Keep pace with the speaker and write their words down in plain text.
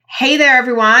Hey there,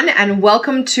 everyone, and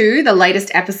welcome to the latest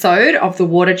episode of the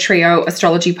Water Trio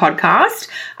Astrology Podcast.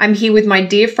 I'm here with my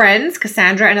dear friends,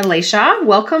 Cassandra and Alicia.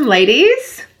 Welcome,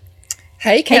 ladies.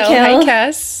 Hey, Kel. Hey,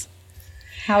 Cass.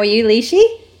 How are you, Lishi?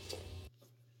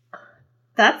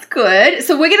 That's good.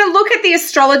 So we're going to look at the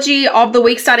astrology of the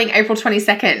week starting April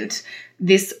 22nd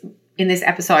in this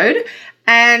episode.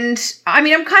 And I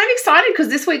mean, I'm kind of excited because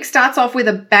this week starts off with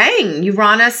a bang.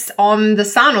 Uranus on the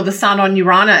sun, or the sun on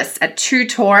Uranus at 2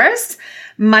 Taurus.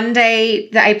 Monday,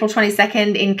 the April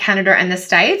 22nd in Canada and the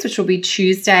States, which will be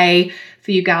Tuesday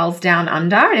for you gals down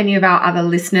under and any of our other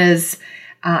listeners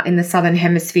in the Southern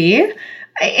Hemisphere.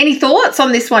 Any thoughts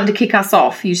on this one to kick us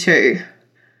off, you two?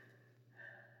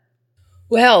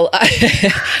 Well,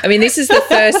 I mean, this is the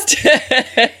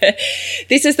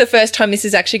first time this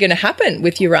is actually going to happen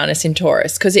with Uranus in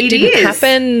Taurus, because it didn't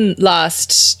happen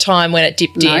last time when it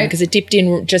dipped in, because it dipped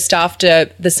in just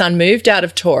after the sun moved out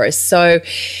of Taurus. So,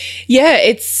 yeah,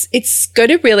 it's going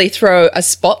to really throw a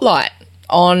spotlight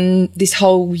on this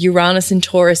whole Uranus and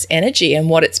Taurus energy and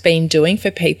what it's been doing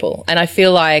for people. And I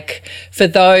feel like for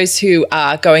those who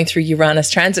are going through Uranus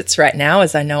transits right now,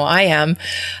 as I know I am,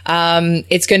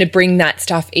 it's going to bring that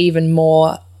stuff even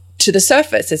more to the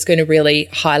surface. It's going to really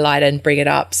highlight and bring it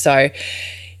up. So,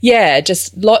 yeah,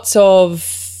 just lots of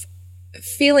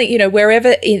feeling,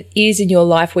 wherever it is in your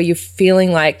life where you're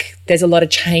feeling like there's a lot of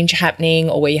change happening,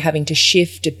 or where you're having to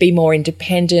shift to be more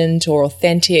independent or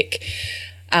authentic.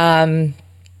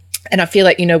 And I feel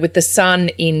like, with the sun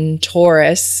in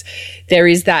Taurus, there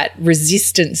is that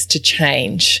resistance to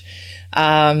change.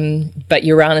 But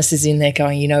Uranus is in there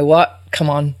going, you know what? Come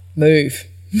on, move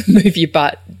your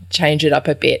butt, change it up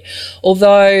a bit.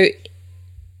 Although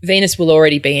Venus will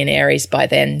already be in Aries by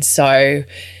then, so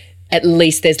at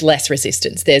least there's less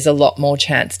resistance. There's a lot more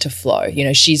chance to flow.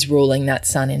 She's ruling that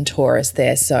sun in Taurus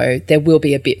there, so there will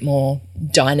be a bit more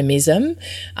dynamism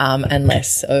and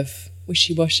less of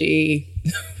wishy-washy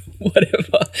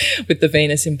whatever with the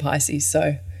Venus in Pisces.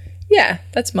 So, yeah,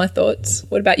 that's my thoughts.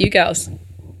 What about you girls?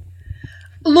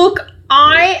 Look,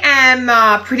 I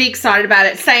am pretty excited about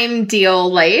it. Same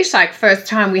deal, Leish. Like, first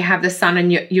time we have the sun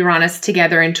and Uranus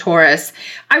together in Taurus.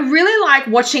 I really like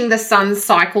watching the sun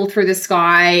cycle through the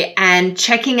sky and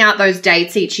checking out those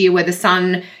dates each year where the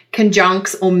sun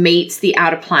conjuncts or meets the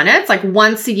outer planets. Like,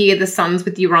 once a year the sun's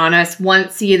with Uranus,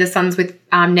 once a year the sun's with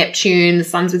Neptune, the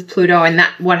sun's with Pluto, and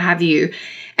that what have you.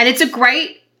 And it's a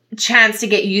great chance to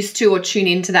get used to or tune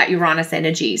into that Uranus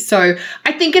energy. So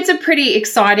I think it's a pretty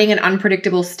exciting and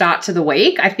unpredictable start to the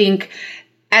week. I think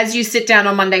as you sit down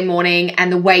on Monday morning,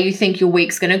 and the way you think your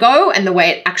week's going to go and the way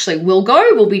it actually will go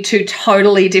will be two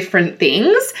totally different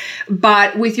things.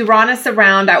 But with Uranus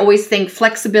around, I always think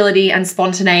flexibility and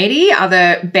spontaneity are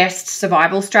the best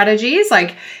survival strategies.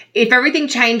 Like, if everything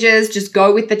changes, just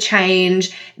go with the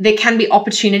change. There can be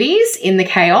opportunities in the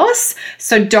chaos,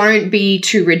 so don't be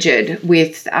too rigid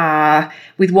with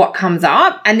what comes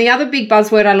up. And the other big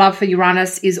buzzword I love for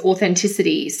Uranus is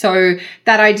authenticity. So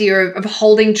that idea of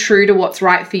holding true to what's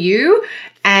right for you.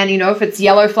 And, if it's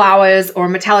yellow flowers or a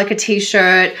Metallica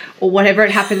t-shirt or whatever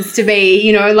it happens to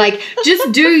be,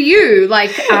 just do you. Like,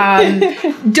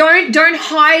 don't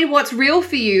hide what's real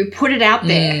for you. Put it out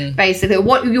there, basically.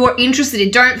 What you're interested in.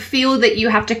 Don't feel that you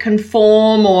have to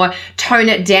conform or tone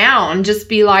it down. Just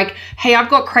be like, hey, I've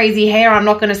got crazy hair. I'm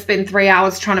not going to spend 3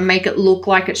 hours trying to make it look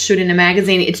like it should in a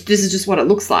magazine. This is just what it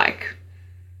looks like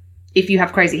if you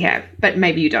have crazy hair. But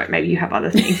maybe you don't. Maybe you have other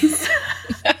things.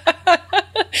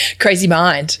 Crazy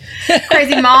mind.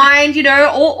 Crazy mind,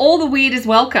 all the weird is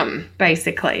welcome,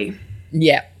 basically.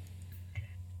 Yeah.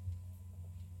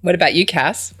 What about you,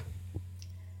 Cass?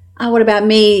 What about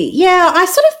me? Yeah, I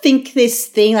sort of think this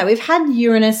thing, like, we've had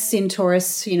Uranus in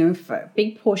Taurus, for a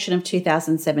big portion of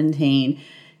 2017.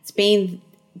 It's been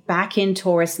back in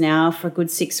Taurus now for a good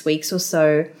 6 weeks or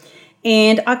so.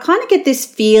 And I kind of get this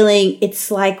feeling,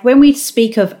 it's like when we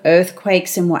speak of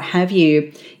earthquakes and what have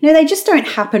you, they just don't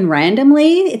happen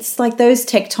randomly. It's like those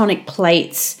tectonic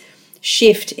plates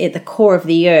shift at the core of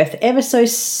the earth ever so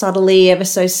subtly, ever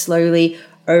so slowly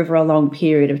over a long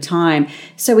period of time.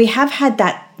 So we have had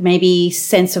that maybe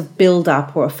sense of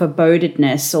build-up or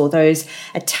forebodedness, or those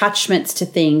attachments to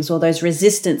things, or those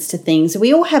resistance to things.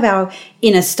 We all have our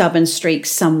inner stubborn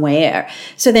streaks somewhere.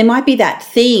 So there might be that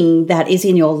thing that is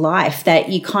in your life that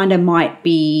you kind of might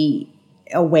be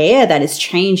aware that is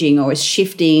changing or is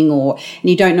shifting, and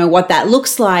you don't know what that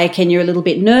looks like, and you're a little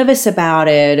bit nervous about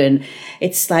it. And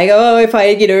it's like, oh, if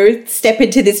I, step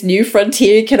into this new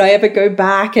frontier, can I ever go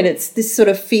back? And it's this sort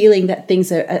of feeling that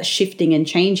things are shifting and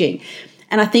changing.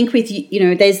 And I think with,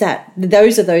 there's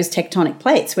those are those tectonic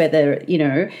plates, whether,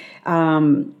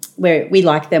 where we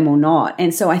like them or not.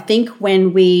 And so I think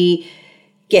when we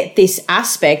get this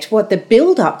aspect, what the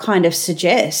build-up kind of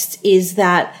suggests is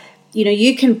that, you know,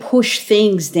 you can push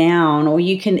things down or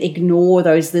you can ignore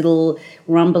those little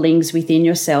rumblings within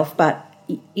yourself, but,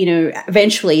 you know,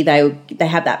 eventually they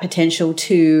have that potential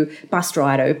to bust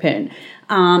right open.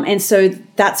 And so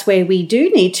that's where we do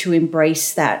need to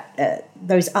embrace that,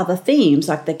 those other themes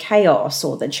like the chaos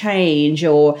or the change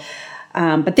or,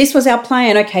 but this was our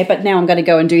plan. Okay, but now I'm going to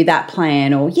go and do that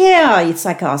plan. Or, yeah, it's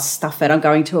like, oh, stuff it. I'm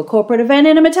going to a corporate event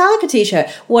in a Metallica t-shirt.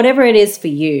 Whatever it is for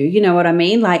you. You know what I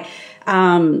mean? Like,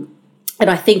 and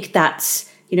I think that's,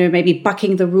 you know, maybe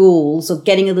bucking the rules or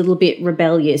getting a little bit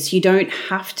rebellious. You don't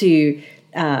have to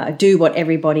do what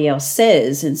everybody else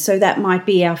says. And so that might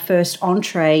be our first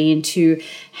entree into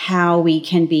how we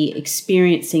can be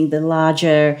experiencing the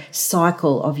larger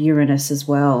cycle of Uranus as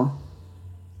well.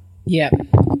 Yeah.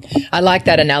 I like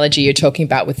that analogy you're talking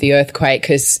about with the earthquake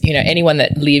because, you know, anyone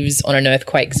that lives on an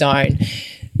earthquake zone,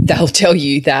 they'll tell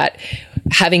you that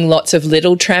having lots of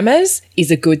little tremors is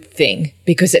a good thing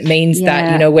because it means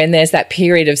that, you know, when there's that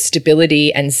period of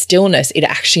stability and stillness, it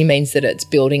actually means that it's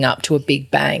building up to a big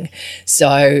bang.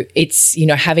 So it's, you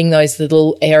know, having those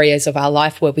little areas of our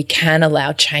life where we can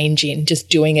allow change in, just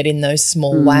doing it in those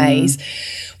small ways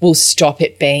will stop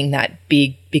it being that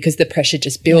big because the pressure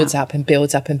just builds up and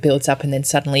builds up and builds up and then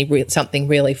suddenly something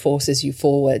really forces you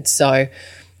forward. So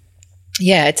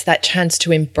yeah, it's that chance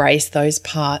to embrace those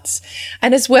parts.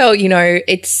 And as well, you know,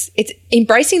 it's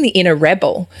embracing the inner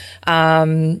rebel,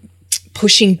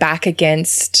 pushing back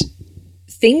against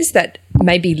things that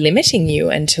may be limiting you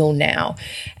until now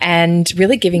and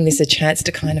really giving this a chance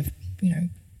to kind of, you know,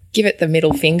 give it the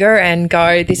middle finger and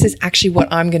go, this is actually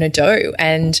what I'm going to do.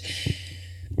 And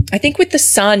I think with the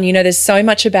sun, you know, there's so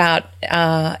much about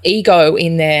ego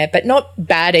in there, but not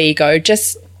bad ego,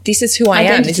 just this is who I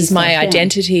am. This is my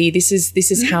identity. This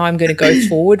is how I'm going to go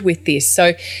forward with this.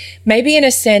 So maybe in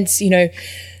a sense, you know,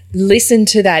 listen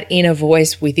to that inner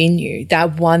voice within you,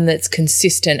 that one that's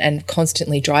consistent and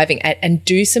constantly driving and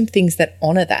do some things that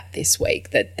honor that this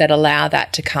week, that allow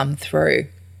that to come through.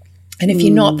 And if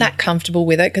you're not that comfortable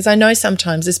with it, because I know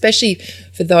sometimes, especially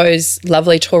for those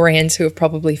lovely Taurians who are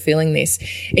probably feeling this,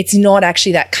 it's not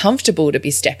actually that comfortable to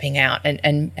be stepping out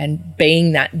and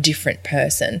being that different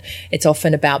person. It's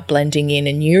often about blending in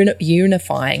and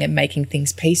unifying and making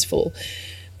things peaceful.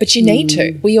 But you need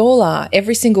to. We all are.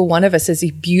 Every single one of us is a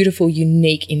beautiful,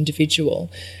 unique individual.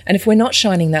 And if we're not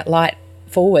shining that light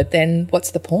forward, then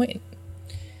what's the point?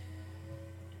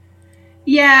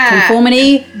 Yeah.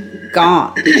 Conformity,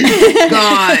 gone.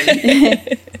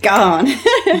 Gone.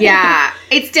 Yeah.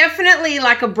 It's definitely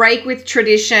like a break with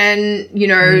tradition, you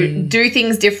know, do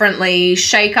things differently,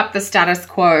 shake up the status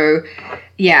quo.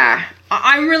 Yeah.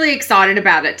 I'm really excited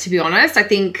about it, to be honest. I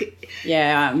think...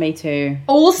 Yeah, me too.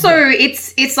 Also,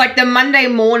 it's like the Monday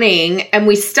morning and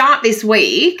we start this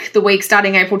week, the week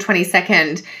starting April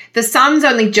 22nd. The sun's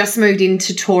only just moved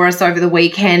into Taurus over the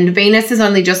weekend. Venus has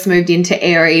only just moved into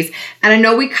Aries. And I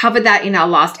know we covered that in our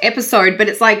last episode, but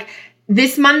it's like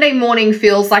this Monday morning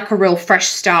feels like a real fresh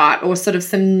start or sort of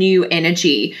some new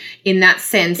energy in that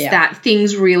sense that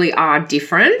things really are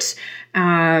different.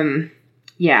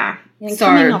 Yeah. And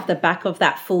coming off the back of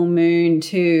that full moon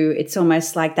too, it's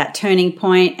almost like that turning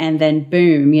point and then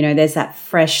boom, you know, there's that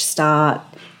fresh start,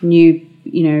 new,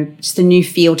 you know, just a new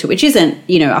feel to it, which isn't,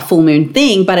 you know, a full moon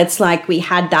thing, but it's like we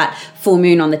had that full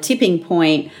moon on the tipping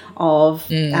point of,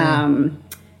 you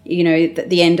know,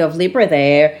 the end of Libra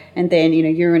there, and then, you know,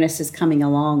 Uranus is coming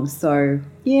along. So,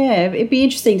 yeah, it'd be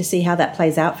interesting to see how that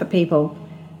plays out for people.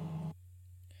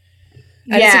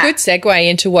 And it's a good segue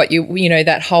into what you know,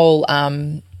 that whole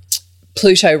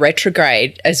Pluto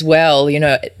retrograde as well, you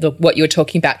know, what you were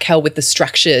talking about, Kel, with the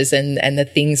structures and the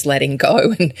things letting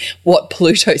go and what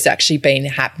Pluto's actually been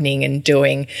happening and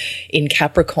doing in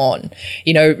Capricorn,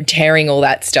 you know, tearing all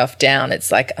that stuff down.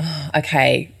 It's like, oh,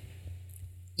 okay,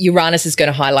 Uranus is going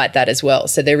to highlight that as well.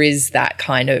 So there is that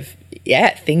kind of,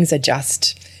 things are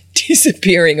just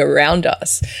disappearing around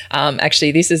us.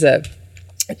 Actually, this is a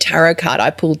tarot card I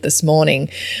pulled this morning,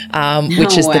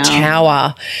 which is the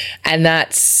Tower. And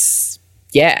that's,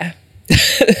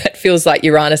 that feels like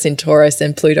Uranus in Taurus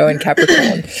and Pluto in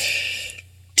Capricorn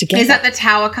together. Is that the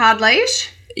Tower card, Leish?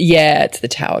 Yeah, it's the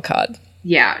Tower card.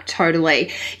 Yeah,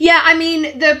 totally. Yeah, I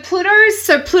mean,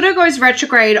 Pluto goes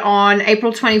retrograde on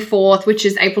April 24th, which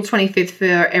is April 25th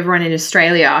for everyone in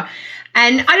Australia.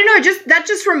 And I don't know, that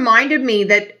just reminded me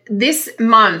that this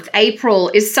month, April,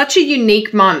 is such a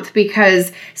unique month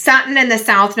because Saturn and the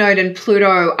South Node and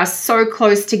Pluto are so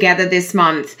close together this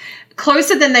month,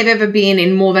 closer than they've ever been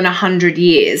in more than 100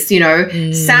 years.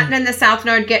 Saturn and the South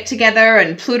Node get together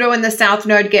and Pluto and the South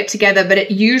Node get together, but it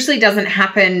usually doesn't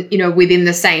happen, within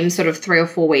the same sort of 3 or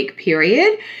 4 week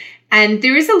period. And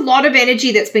there is a lot of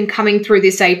energy that's been coming through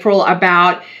this April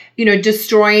about,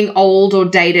 destroying old or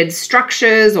dated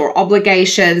structures or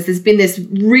obligations. There's been this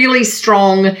really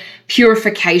strong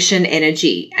purification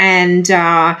energy. And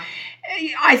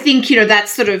I think,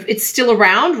 that's it's still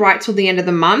around right till the end of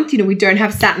the month. We don't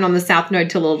have Saturn on the South Node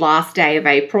till the last day of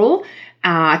April.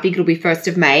 I think it'll be 1st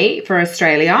of May for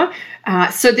Australia.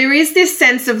 So there is this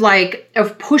sense of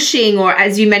pushing, or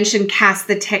as you mentioned, Cass,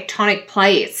 the tectonic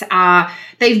plates.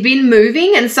 They've been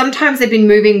moving, and sometimes they've been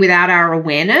moving without our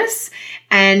awareness.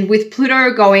 And with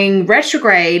Pluto going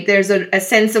retrograde, there's a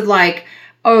sense of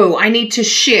I need to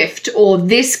shift, or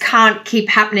this can't keep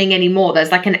happening anymore.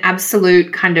 There's an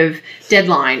absolute kind of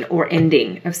deadline or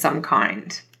ending of some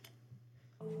kind.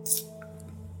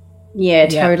 Yeah,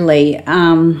 totally.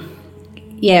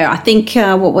 I think,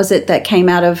 what was it that came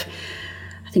out of,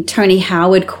 I think Tony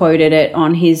Howard quoted it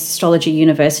on his Astrology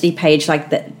University page,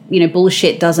 that,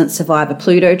 bullshit doesn't survive a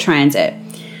Pluto transit.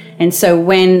 And so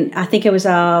when, I think it was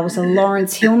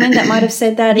Lawrence Hillman that might have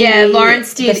said that.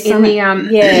 Lawrence did in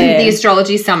the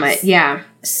Astrology Summit. Yeah.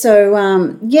 So,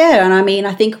 and I mean,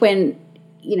 I think when,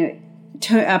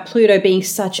 Pluto being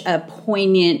such a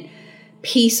poignant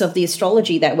piece of the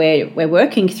astrology that we're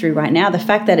working through right now, the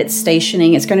fact that it's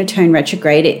stationing, it's going to turn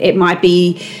retrograde, it might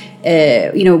be,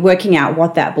 working out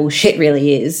what that bullshit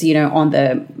really is, on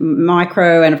the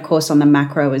micro and of course on the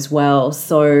macro as well.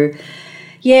 So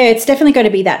yeah, it's definitely going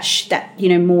to be that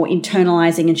more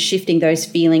internalizing and shifting those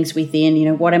feelings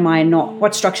within,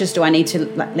 what structures do I need to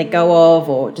let go of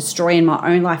or destroy in my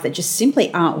own life that just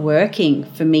simply aren't working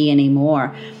for me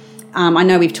anymore. I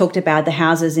know we've talked about the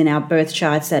houses in our birth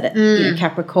charts that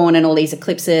Capricorn and all these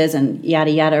eclipses and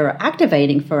yada yada are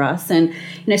activating for us, and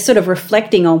sort of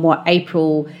reflecting on what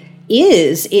April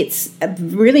is. It's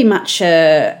really much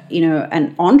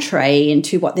an entree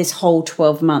into what this whole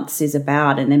 12 months is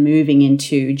about, and then moving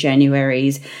into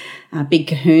January's big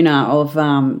kahuna of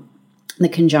the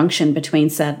conjunction between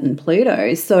Saturn and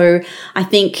Pluto. So I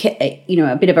think, a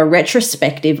bit of a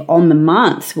retrospective on the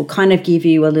month will kind of give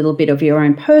you a little bit of your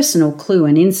own personal clue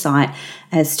and insight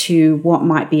as to what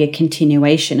might be a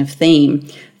continuation of theme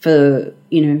for,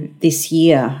 this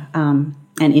year and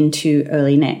into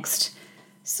early next.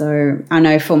 So I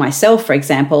know for myself, for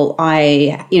example,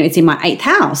 it's in my 8th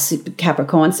house,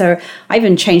 Capricorn. So I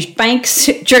even changed banks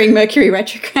during Mercury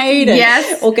retrograde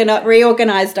and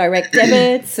reorganized direct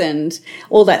debits and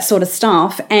all that sort of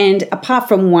stuff. And apart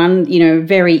from one,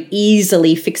 very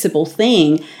easily fixable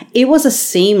thing, it was a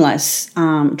seamless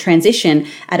transition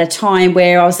at a time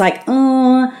where I was like,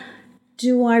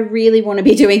 do I really want to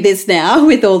be doing this now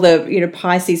with all the,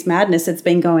 Pisces madness that's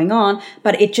been going on?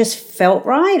 But it just felt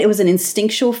right. It was an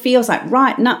instinctual feel. I was like,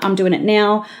 right, no, I'm doing it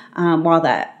now while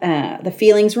the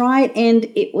feeling's right. And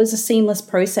it was a seamless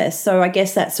process. So I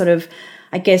guess that sort of,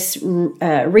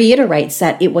 reiterates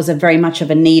that it was a very much of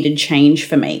a needed change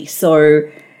for me. So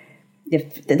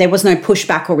if there was no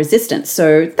pushback or resistance.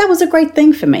 So that was a great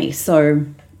thing for me. So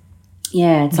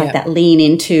yeah, it's like that lean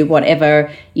into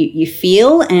whatever you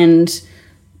feel, and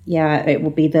it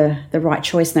will be the right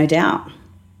choice, no doubt.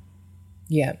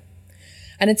 Yeah.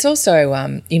 And it's also,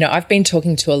 I've been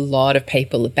talking to a lot of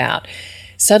people about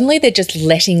suddenly they're just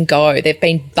letting go. They've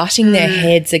been butting their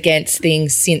heads against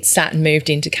things since Saturn moved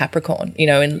into Capricorn,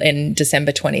 in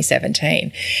December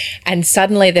 2017. And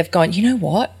suddenly they've gone, you know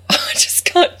what? I just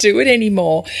can't do it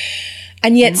anymore.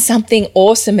 And yet something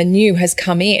awesome and new has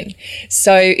come in.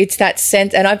 So it's that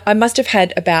sense. And I must have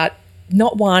had about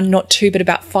not one, not two, but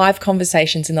about 5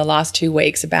 conversations in the last 2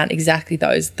 weeks about exactly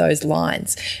those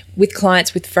lines with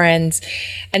clients, with friends.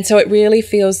 And so it really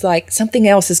feels like something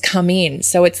else has come in.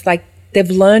 So it's like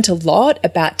they've learned a lot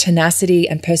about tenacity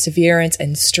and perseverance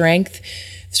and strength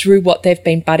through what they've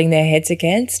been butting their heads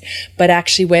against, but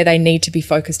actually where they need to be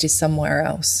focused is somewhere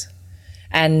else.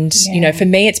 And, for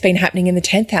me, it's been happening in the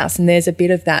 10th house, and there's a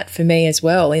bit of that for me as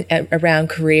well around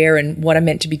career and what I'm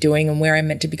meant to be doing and where I'm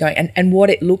meant to be going and what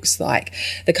it looks like,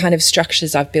 the kind of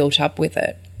structures I've built up with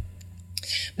it.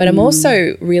 But I'm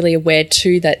also really aware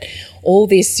too that all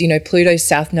this, Pluto,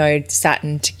 South Node,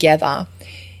 Saturn together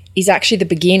is actually the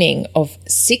beginning of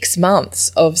 6 months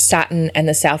of Saturn and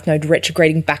the South Node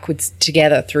retrograding backwards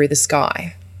together through the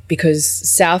sky, because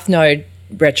South Node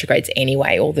retrogrades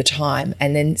anyway all the time,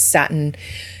 and then Saturn,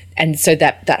 and so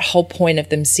that whole point of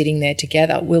them sitting there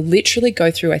together will literally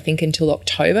go through, I think, until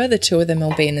October. The two of them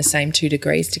will be in the same 2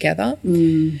 degrees together.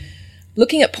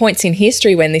 Looking at points in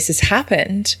history when this has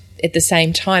happened, at the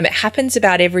same time. It happens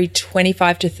about every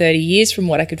 25 to 30 years from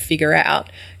what I could figure out,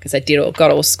 because I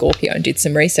got all Scorpio and did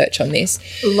some research on this.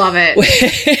 Love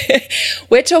it.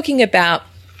 We're talking about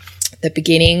the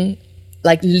beginning,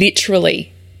 like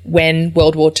literally when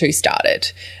World War II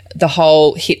started, the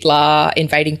whole Hitler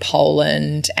invading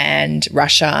Poland and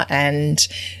Russia and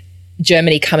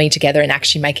Germany coming together and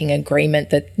actually making an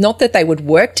agreement that not that they would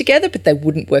work together, but they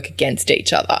wouldn't work against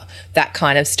each other, that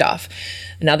kind of stuff.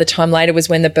 Another time later was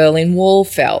when the Berlin Wall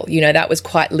fell. You know, that was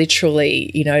quite literally,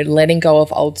 you know, letting go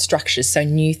of old structures so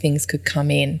new things could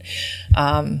come in.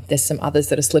 There's some others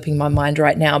that are slipping my mind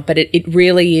right now, but it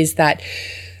really is that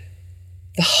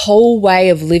the whole way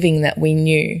of living that we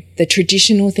knew, the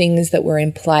traditional things that were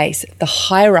in place, the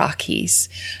hierarchies,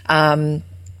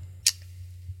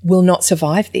 will not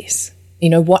survive this. You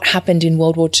know, what happened in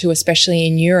World War II, especially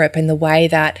in Europe, and the way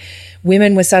that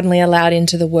women were suddenly allowed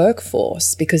into the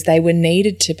workforce because they were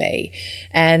needed to be.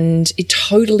 And it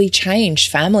totally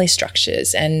changed family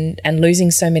structures and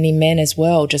losing so many men as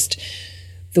well, just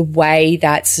the way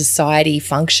that society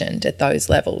functioned at those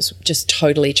levels just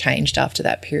totally changed after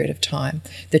that period of time.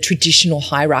 The traditional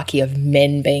hierarchy of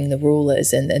men being the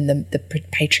rulers and the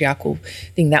patriarchal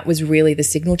thing, that was really the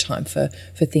signal time for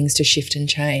things to shift and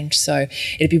change. So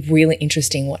it'd be really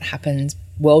interesting what happens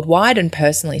worldwide and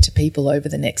personally to people over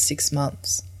the next 6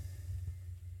 months.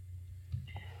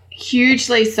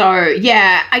 Hugely so.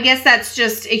 Yeah, I guess that's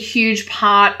just a huge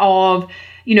part of,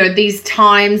 you know, these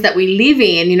times that we live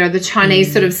in. You know, the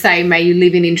Chinese sort of say, may you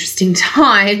live in interesting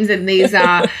times, and these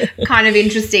are kind of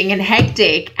interesting and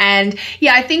hectic. And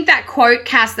yeah, I think that quote,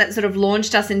 Cass, that sort of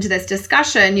launched us into this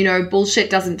discussion, you know, bullshit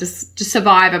doesn't just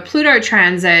survive a Pluto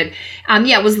transit.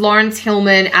 It was Lawrence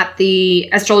Hillman at the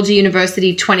Astrology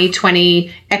University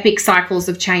 2020 Epic Cycles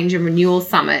of Change and Renewal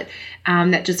Summit.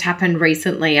 That just happened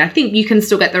recently. I think you can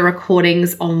still get the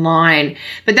recordings online,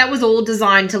 but that was all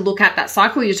designed to look at that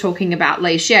cycle you're talking about,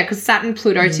 Leash. Yeah, because Saturn,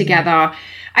 Pluto together,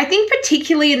 I think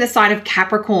particularly in the sign of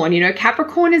Capricorn, you know,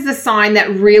 Capricorn is a sign that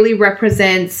really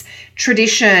represents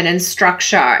tradition and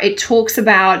structure. It talks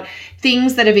about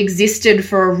things that have existed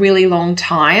for a really long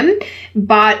time,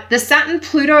 but the Saturn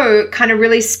Pluto kind of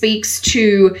really speaks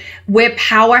to where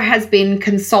power has been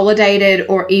consolidated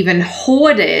or even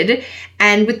hoarded.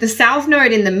 And with the South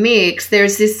Node in the mix,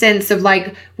 there's this sense of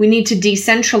like, we need to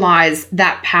decentralize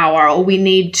that power, or we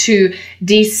need to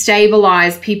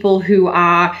destabilize people who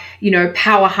are, you know,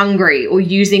 power hungry or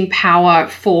using power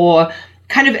for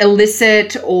kind of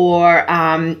illicit or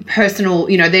personal,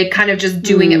 you know, they're kind of just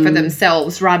doing it for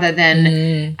themselves rather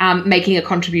than making a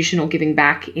contribution or giving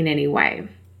back in any way.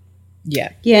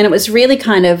 Yeah. Yeah, and it was really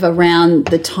kind of around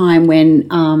the time when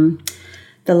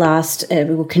the last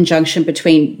conjunction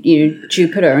between, you know,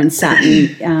 Jupiter and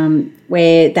Saturn,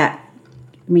 where that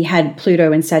we had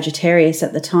Pluto and Sagittarius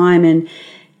at the time, and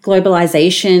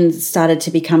globalization started to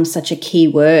become such a key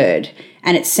word.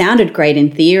 And it sounded great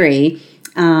in theory,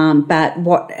 but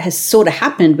what has sort of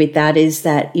happened with that is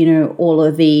that, you know, all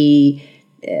of the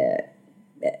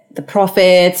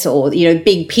prophets or, you know,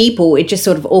 big people, it just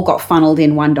sort of all got funneled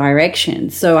in one direction.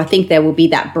 So I think there will be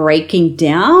that breaking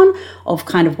down of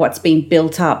kind of what's been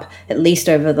built up, at least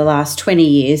over the last 20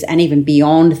 years and even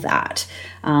beyond that.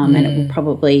 And it will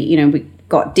probably, you know, we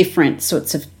got different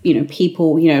sorts of, you know,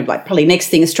 people, you know, like probably next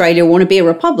thing Australia want to be a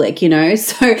republic, you know.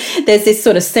 So there's this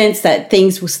sort of sense that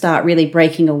things will start really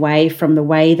breaking away from the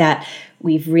way that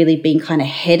we've really been kind of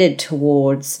headed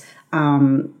towards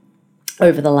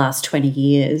over the last 20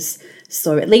 years.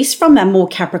 So at least from that more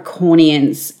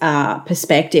Capricornian's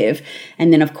perspective.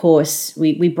 And then, of course,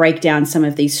 we break down some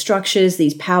of these structures,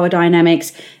 these power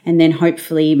dynamics, and then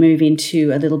hopefully move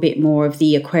into a little bit more of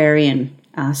the Aquarian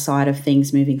side of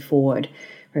things moving forward,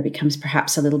 where it becomes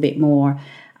perhaps a little bit more,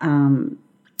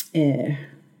 you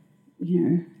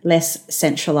know, less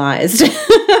centralized,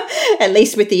 at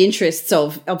least with the interests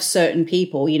of certain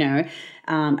people, you know,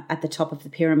 at the top of the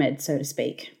pyramid, so to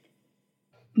speak.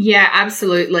 Yeah,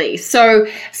 absolutely. So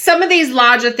some of these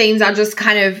larger themes are just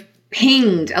kind of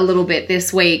pinged a little bit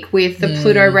this week with the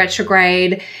Pluto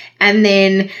retrograde. And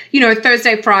then, you know,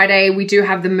 Thursday, Friday, we do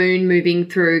have the moon moving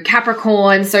through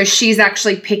Capricorn. So she's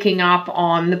actually picking up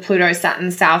on the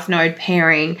Pluto-Saturn South Node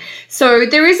pairing. So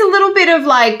there is a little bit of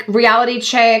like reality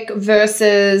check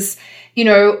versus, you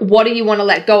know, what do you want to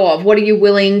let go of? What are you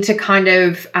willing to kind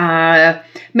of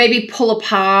maybe pull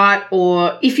apart,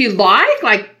 or if you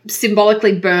like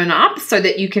symbolically burn up so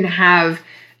that you can have,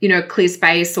 you know, clear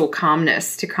space or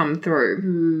calmness to come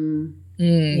through.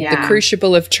 The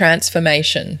crucible of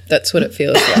transformation. That's what it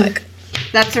feels like.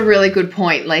 That's a really good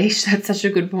point, Leash. That's such a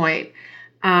good point.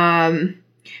 So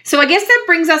I guess that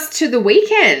brings us to the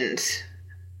weekend.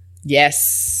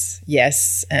 Yes.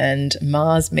 Yes, and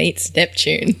Mars meets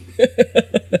Neptune.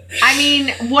 I mean,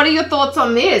 what are your thoughts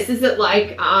on this? Is it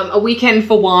like a weekend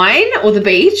for wine or the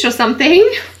beach or something?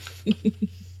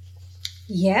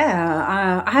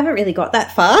 Yeah, I haven't really got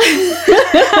that far.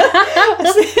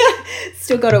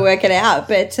 Still got to work it out.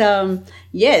 But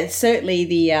yeah, certainly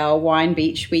the wine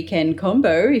beach weekend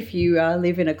combo if you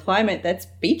live in a climate that's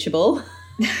beachable.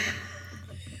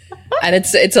 And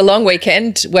it's a long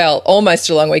weekend. Well, almost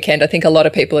a long weekend. I think a lot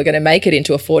of people are going to make it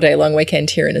into a 4-day long weekend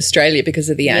here in Australia because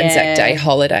of the Anzac Day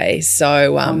holiday.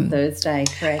 So on Thursday,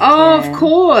 correct? Oh, of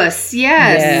course,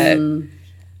 yes. Yeah.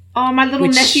 Oh, my little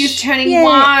nephew's turning 1.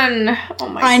 Oh,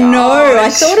 my God. I know. I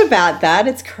thought about that.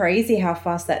 It's crazy how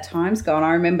fast that time's gone.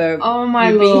 I remember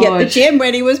being at the gym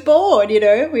when he was born,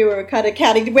 we were kind of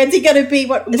counting, when's he going to be?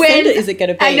 What ascendant is it going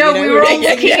to be? I know, we were all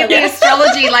looking at the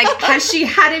astrology, like, has she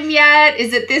had him yet?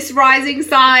 Is it this rising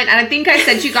sign? And I think I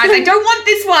said to you guys, I don't want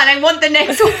this one. I want the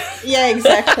next one. Yeah,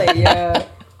 exactly. Yeah.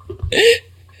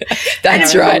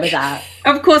 That's right. That.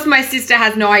 Of course, my sister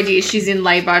has no idea she's in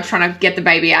labour trying to get the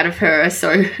baby out of her.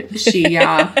 So she...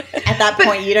 At that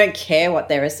point, you don't care what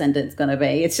their ascendant's going to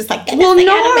be. It's just like, well,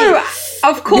 no,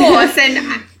 of course. And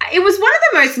it was one of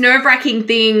the most nerve-wracking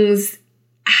things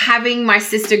having my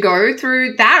sister go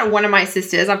through that. One of my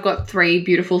sisters, I've got 3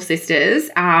 beautiful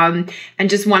sisters, and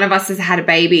just one of us has had a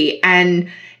baby. And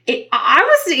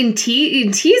I was in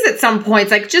tears at some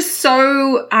points, like just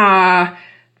so...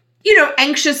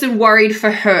 anxious and worried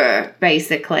for her,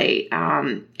 basically.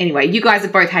 Anyway, you guys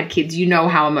have both had kids. You know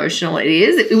how emotional it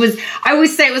is. I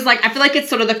always say it was like, I feel like it's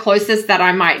sort of the closest that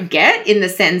I might get in the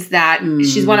sense that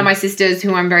she's one of my sisters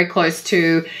who I'm very close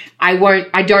to. I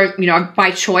don't,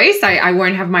 by choice, I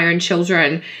won't have my own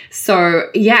children. So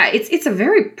yeah, it's a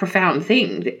very profound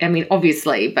thing. I mean,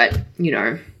 obviously, but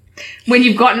when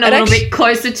you've gotten a little bit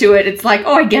closer to it, it's like,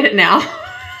 oh, I get it now.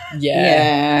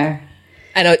 Yeah.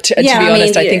 And to be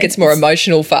honest, I think it's more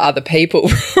emotional for other people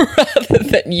rather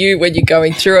than you when you're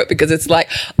going through it, because it's like,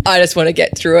 I just want to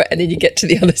get through it, and then you get to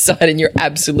the other side and you're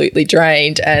absolutely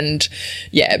drained. And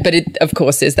but of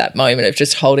course there's that moment of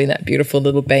just holding that beautiful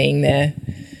little being there.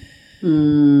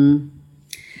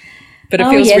 But it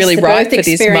feels really right for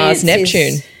this Mars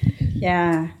Neptune.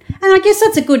 And I guess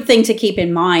that's a good thing to keep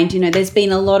in mind. There's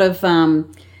been a lot of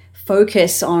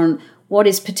focus on what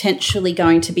is potentially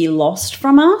going to be lost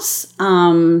from us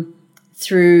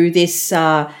through this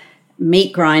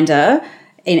meat grinder,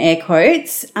 in air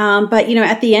quotes. But,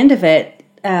 at the end of it,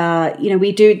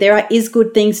 there is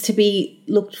good things to be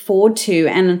looked forward to.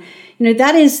 And,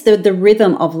 that is the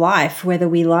rhythm of life, whether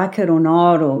we like it or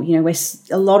not, or,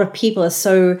 a lot of people are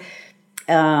so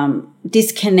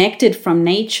disconnected from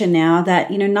nature now that,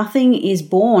 nothing is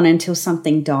born until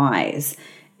something dies.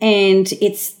 And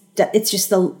it's just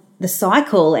the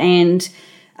cycle, and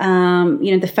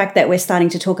the fact that we're starting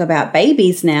to talk about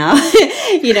babies now,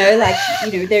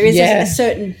 there is a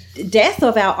certain death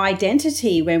of our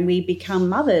identity when we become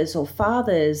mothers or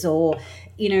fathers, or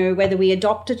whether we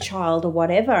adopt a child or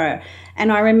whatever.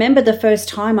 And I remember the first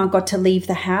time I got to leave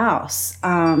the house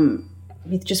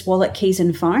with just wallet, keys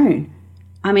and phone.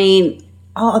 I mean,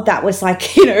 that was like,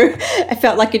 I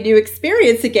felt like a new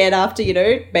experience again after,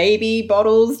 baby,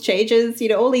 bottles, changes,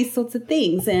 all these sorts of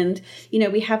things. And,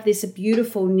 we have this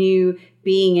beautiful new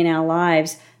being in our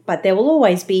lives, but there will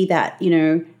always be that,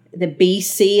 the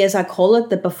BC, as I call it,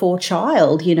 the before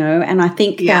child, and I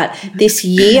think that this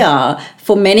year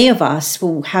for many of us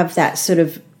will have that sort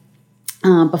of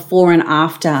before and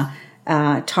after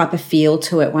type of feel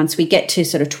to it once we get to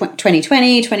sort of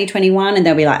 2020, 2021, and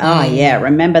they'll be like, oh, yeah,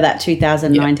 remember that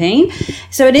 2019? Yep.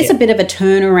 So it is a bit of a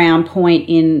turnaround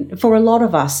point for a lot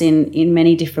of us in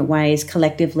many different ways,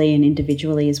 collectively and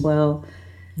individually as well.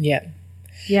 Yeah.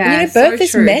 Yeah. Birth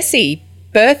is messy.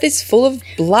 Birth is full of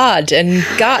blood and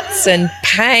guts and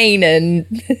pain and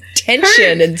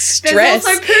tension and stress.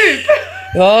 There's also poop.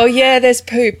 Oh, yeah, there's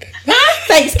poop.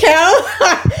 Thanks, Carol.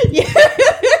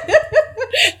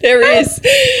 There is.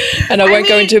 And I won't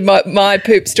go into my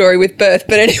poop story with birth,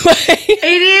 but anyway.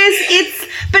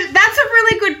 But that's a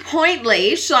really good point,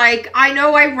 Leash. Like, I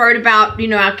know I wrote about,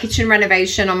 our kitchen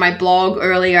renovation on my blog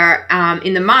earlier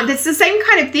in the month. It's the same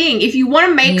kind of thing. If you want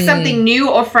to make something new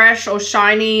or fresh or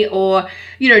shiny or,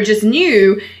 just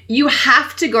new, you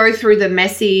have to go through the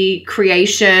messy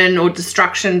creation or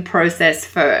destruction process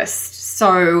first.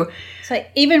 So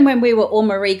even when we were all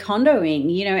Marie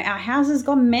Kondoing, our houses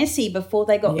got messy before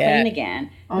they got clean again.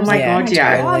 Oh my God,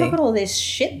 yeah. Oh, look at all this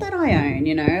shit that I own,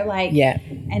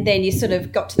 And then you sort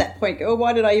of got to that point,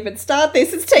 why did I even start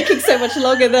this? It's taking so much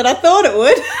longer than I thought it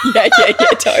would. Yeah,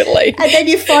 totally. And then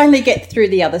you finally get through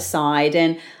the other side.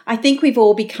 And I think we've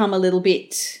all become a little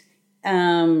bit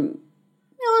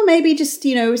or maybe just,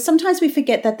 sometimes we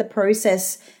forget that the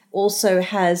process also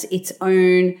has its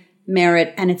own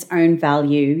merit and its own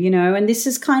value, and this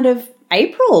is kind of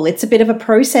April. It's a bit of a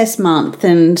process month,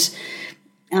 and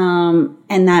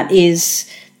that is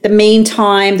the mean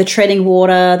time, the treading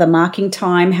water, the marking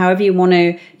time, however you want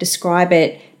to describe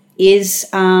it, is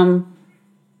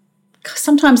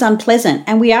sometimes unpleasant.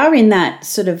 And we are in that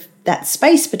sort of that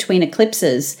space between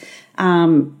eclipses,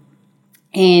 and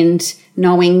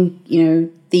knowing,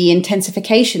 the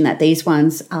intensification that these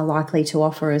ones are likely to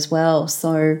offer as well.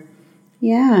 So,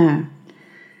 yeah.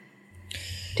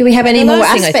 Do we have any more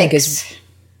aspects?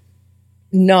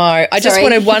 No, I just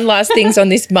wanted one last thing on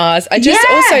this Mars.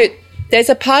 Also, there's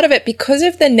a part of it because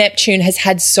of the Neptune has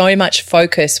had so much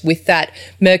focus with that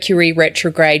Mercury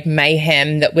retrograde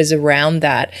mayhem that was around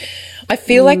that. I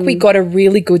feel like we got a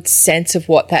really good sense of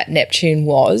what that Neptune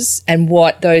was and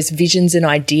what those visions and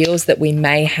ideals that we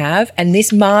may have. And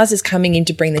this Mars is coming in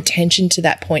to bring the tension to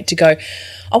that point to go,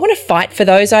 I want to fight for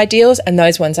those ideals and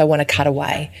those ones I want to cut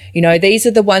away. These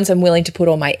are the ones I'm willing to put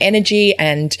all my energy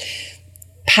and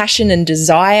passion and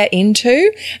desire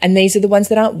into, and these are the ones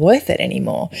that aren't worth it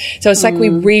anymore. So it's like we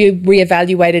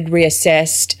reevaluated,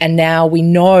 reassessed, and now we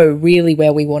know really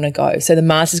where we want to go. So the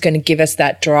Mars is going to give us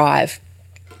that drive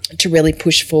to really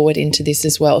push forward into this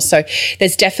as well. So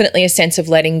there's definitely a sense of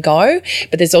letting go,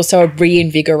 but there's also a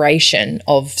reinvigoration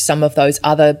of some of those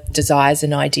other desires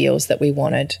and ideals that we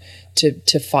wanted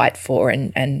to fight for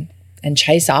and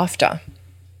chase after.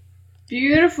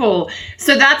 Beautiful.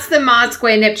 So that's the Mars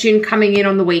square Neptune coming in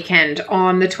on the weekend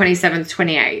on the 27th,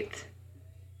 28th.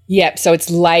 Yep. So it's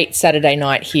late Saturday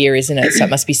night here, isn't it? So it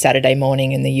must be Saturday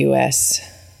morning in the US.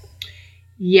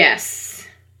 Yes.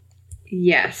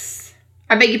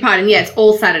 I beg your pardon. Yeah, it's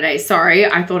all Saturday. Sorry.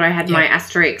 I thought I had my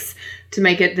asterisks to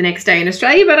make it the next day in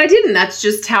Australia, but I didn't. That's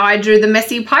just how I drew the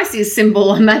messy Pisces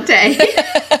symbol on that day.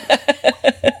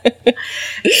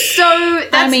 So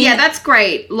that's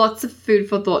great. Lots of food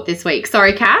for thought this week.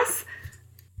 Sorry, Cass?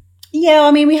 Yeah,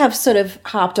 we have sort of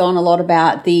harped on a lot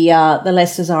about the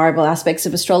less desirable aspects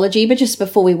of astrology, but just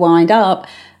before we wind up,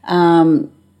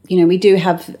 we do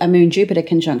have a Moon-Jupiter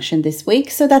conjunction this week.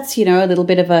 So that's, a little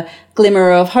bit of a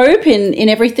glimmer of hope in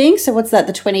everything. So what's that,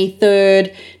 the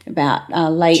 23rd, about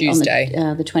late Tuesday.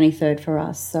 On the 23rd for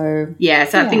us. So I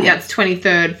think that's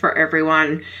 23rd for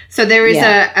everyone. So there is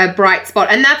a bright spot.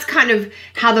 And that's kind of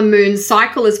how the moon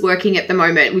cycle is working at the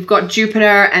moment. We've got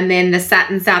Jupiter and then the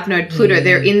Saturn South Node Pluto.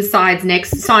 They're in signs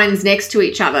next to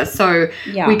each other. So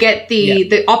we get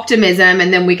the optimism,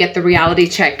 and then we get the reality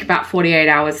check about 48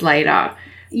 hours later.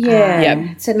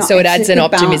 Yeah. So it adds an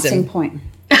optimism point.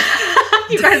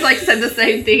 You guys said the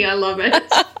same thing. I love it.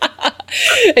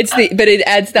 But it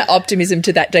adds that optimism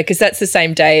to that day because that's the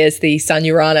same day as the Sun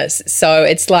Uranus. So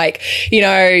it's like,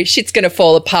 shit's going to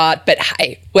fall apart, but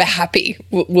hey, we're happy.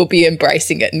 We'll be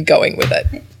embracing it and going with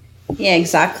it. Yeah,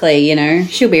 exactly.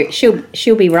 She'll be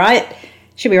right.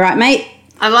 She'll be right, mate.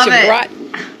 I love it. Right.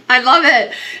 I love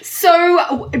it.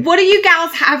 So what do you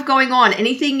gals have going on?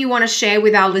 Anything you want to share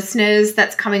with our listeners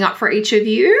that's coming up for each of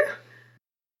you?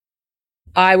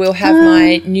 I will have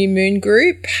my new moon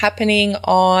group happening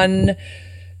on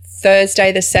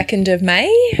Thursday, the 2nd of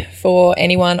May for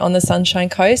anyone on the Sunshine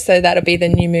Coast. So that'll be the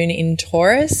new moon in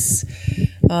Taurus.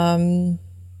 So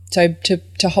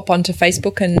to hop onto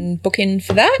Facebook and book in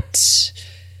for that.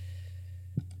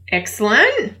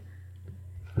 Excellent.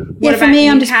 For me,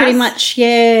 I'm just pretty much,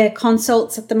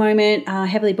 consults at the moment,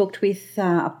 heavily booked with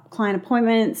client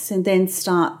appointments, and then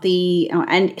start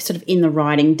and sort of in the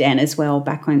writing den as well,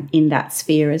 back in that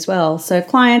sphere as well. So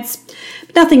clients,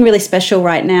 nothing really special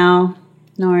right now.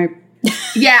 No.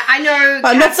 Yeah, I know.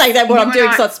 I'm not saying that what I'm doing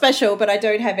is not special, but I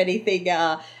don't have anything,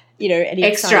 any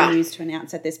extra news to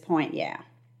announce at this point. Yeah.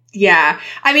 Yeah.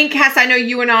 Cass, I know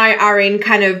you and I are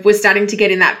we're starting to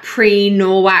get in that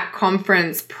pre-NORWAC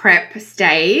conference prep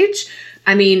stage.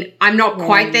 I'm not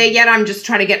quite there yet. I'm just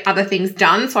trying to get other things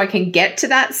done so I can get to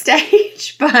that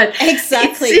stage. But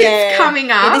exactly, it's coming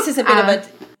up. Yeah, this is a bit of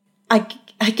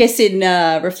I guess in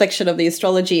reflection of the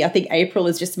astrology, I think April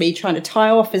is just me trying to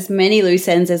tie off as many loose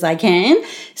ends as I can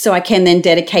so I can then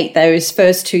dedicate those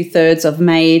first 2/3 of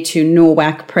May to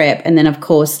NORWAC prep. And then, of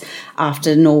course,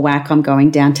 after NORWAC, I'm going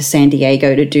down to San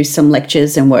Diego to do some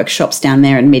lectures and workshops down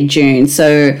there in mid-June.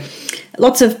 So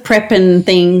lots of prep and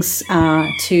things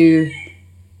to...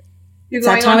 You're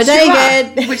going on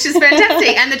tour, which is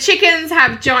fantastic. And the chickens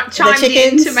have chimed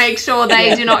in to make sure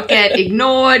they do not get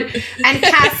ignored. And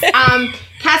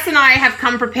Cass and I have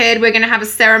come prepared. We're going to have a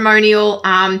ceremonial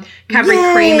Cadbury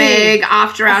cream egg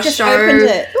after our show. Opened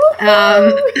it.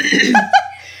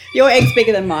 Your egg's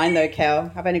bigger than mine, though,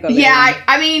 Cal. I've only got. Yeah,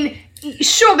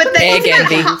 Sure, but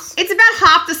it's about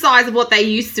half the size of what they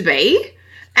used to be.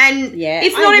 And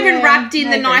it's not even wrapped in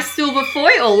the nice silver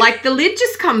foil. Like, the lid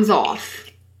just comes off.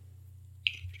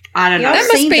 I don't know. That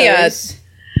must be those.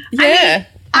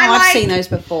 I've seen those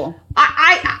before.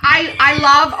 I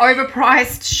love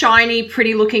overpriced, shiny,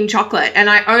 pretty-looking chocolate, and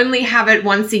I only have it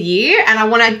once a year, and I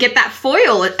want to get that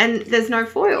foil, and there's no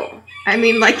foil. I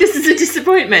mean, like, this is a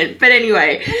disappointment. But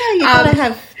anyway. You got to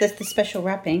have the special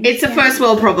wrapping. It's a first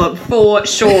world problem, for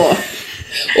sure.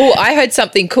 Oh, I heard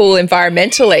something cool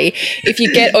environmentally. If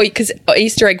you get, because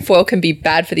Easter egg foil can be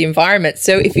bad for the environment.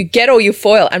 So if you get all your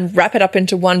foil and wrap it up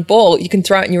into one ball, you can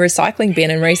throw it in your recycling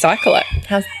bin and recycle it.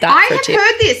 How's that for a tip? I have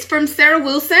heard this from Sarah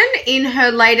Wilson in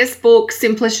her latest book,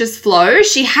 Simplicious Flow.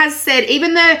 She has said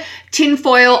even the tin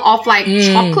foil off like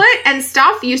chocolate and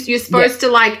stuff, you're supposed to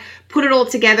like put it all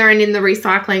together and in the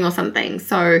recycling or something.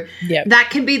 So that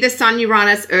can be the Sun,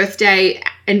 Uranus, Earth Day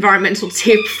environmental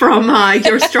tip from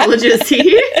your astrologers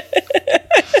here.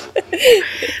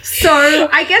 So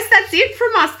I guess that's it from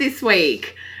us this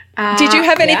week. Did you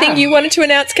have anything you wanted to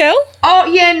announce, Kel? Oh,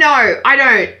 yeah, no, I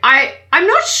don't. I'm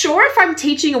not sure if I'm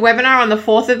teaching a webinar on the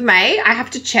 4th of May. I have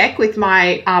to check with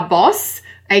my boss,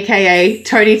 aka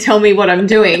Tony, tell me what I'm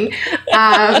doing.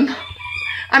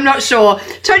 I'm not sure.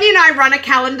 Tony and I run a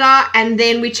calendar and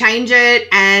then we change it,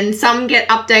 and some get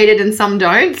updated and some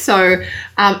don't. So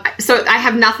I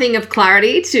have nothing of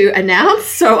clarity to announce.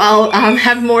 So I'll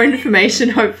have more information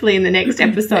hopefully in the next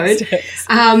episode.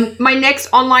 My next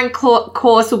online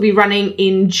course will be running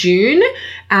in June.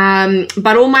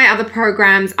 But all my other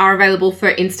programs are available for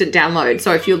instant download.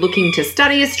 So if you're looking to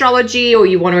study astrology or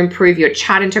you want to improve your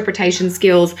chart interpretation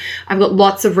skills, I've got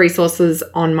lots of resources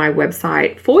on my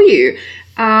website for you.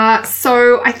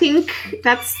 So I think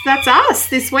that's us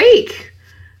this week.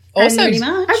 Awesome.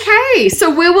 Okay,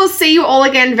 so we will see you all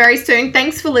again very soon.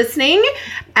 Thanks for listening,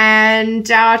 and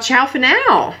ciao for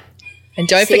now. And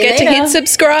don't forget to hit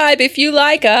subscribe if you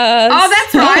like us. Oh,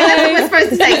 that's right. That's what we're supposed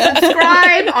to say.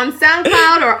 Subscribe on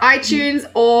SoundCloud or iTunes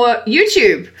or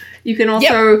YouTube. You can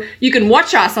also you can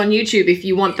watch us on YouTube if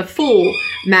you want the full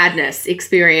madness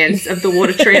experience of the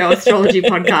Water Trio Astrology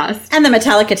Podcast. And the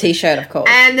Metallica t-shirt, of course.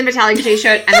 And the Metallica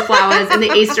t-shirt and the flowers and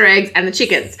the Easter eggs and the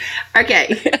chickens.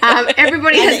 Okay.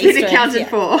 Everybody has been accounted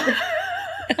for.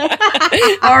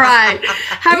 All right.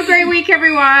 Have a great week,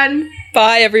 everyone.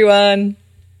 Bye, everyone.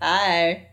 Bye.